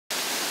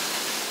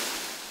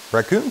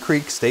Raccoon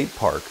Creek State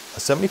Park, a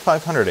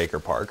 7,500-acre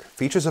park,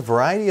 features a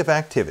variety of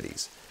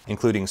activities,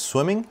 including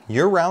swimming,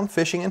 year-round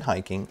fishing and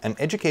hiking, and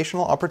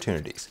educational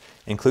opportunities,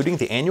 including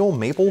the annual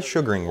Maple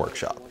Sugaring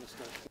Workshop.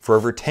 For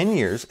over 10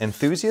 years,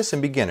 enthusiasts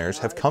and beginners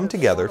have come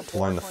together to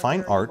learn the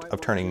fine art of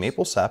turning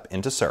maple sap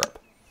into syrup.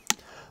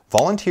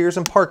 Volunteers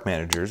and park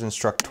managers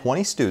instruct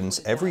 20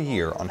 students every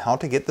year on how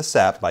to get the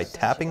sap by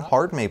tapping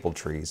hard maple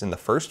trees in the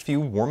first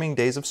few warming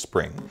days of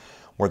spring,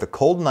 where the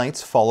cold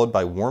nights followed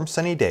by warm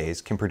sunny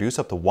days can produce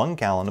up to 1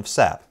 gallon of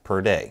sap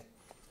per day.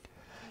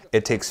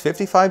 It takes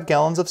 55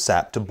 gallons of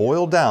sap to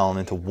boil down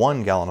into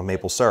 1 gallon of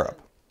maple syrup.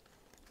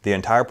 The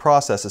entire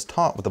process is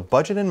taught with a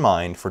budget in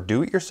mind for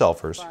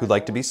do-it-yourselfers who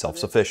like to be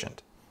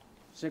self-sufficient.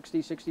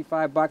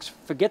 $65,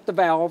 forget the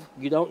valve,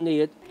 you don't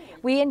need it.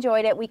 We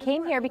enjoyed it. We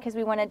came here because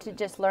we wanted to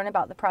just learn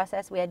about the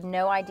process. We had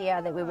no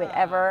idea that we would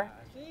ever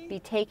be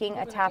taking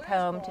a tap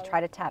home to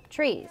try to tap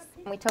trees.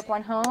 We took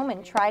one home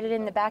and tried it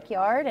in the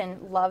backyard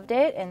and loved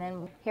it, and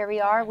then here we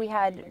are.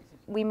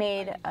 We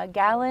made a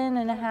gallon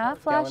and a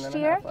half last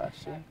year,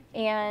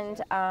 and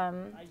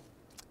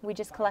we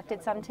just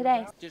collected some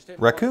today.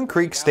 Raccoon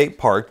Creek State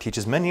Park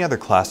teaches many other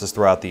classes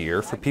throughout the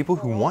year for people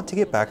who want to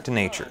get back to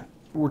nature.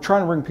 We're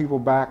trying to bring people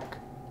back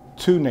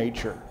to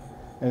nature.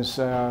 It's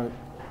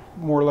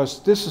more or less,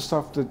 this is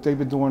stuff that they've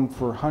been doing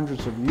for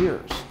hundreds of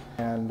years.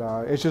 And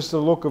it's just a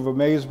look of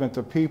amazement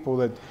to people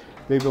that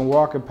they've been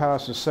walking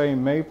past the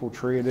same maple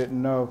tree and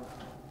didn't know,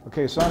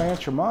 okay, it's not Aunt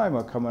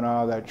Jemima coming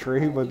out of that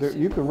tree, but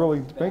you could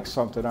really make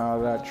something out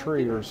of that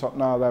tree or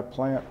something out of that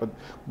plant. But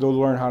they'll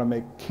learn how to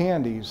make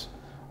candies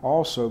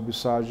also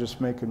besides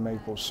just making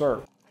maple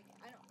syrup.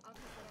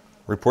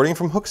 Reporting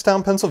from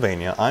Hookstown,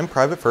 Pennsylvania, I'm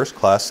Private First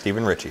Class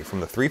Stephen Ritchie from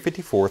the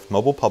 354th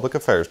Mobile Public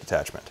Affairs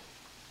Detachment.